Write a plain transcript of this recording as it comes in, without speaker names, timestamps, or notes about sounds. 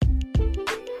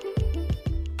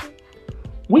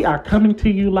We are coming to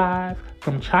you live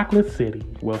from Chocolate City.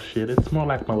 Well, shit, it's more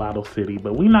like Mulatto City,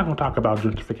 but we're not going to talk about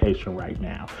gentrification right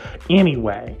now.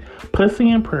 Anyway,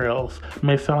 Pussy and Pearls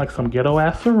may sound like some ghetto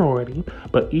ass sorority,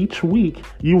 but each week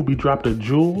you will be dropped a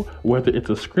jewel, whether it's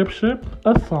a scripture,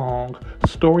 a song,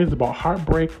 stories about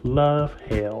heartbreak, love,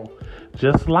 hell,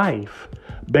 just life.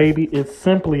 Baby, it's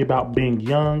simply about being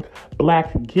young,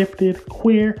 black, gifted,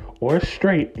 queer, or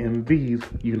straight in these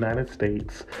United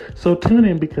States. So tune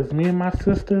in because me and my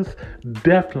sisters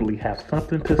definitely have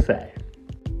something to say.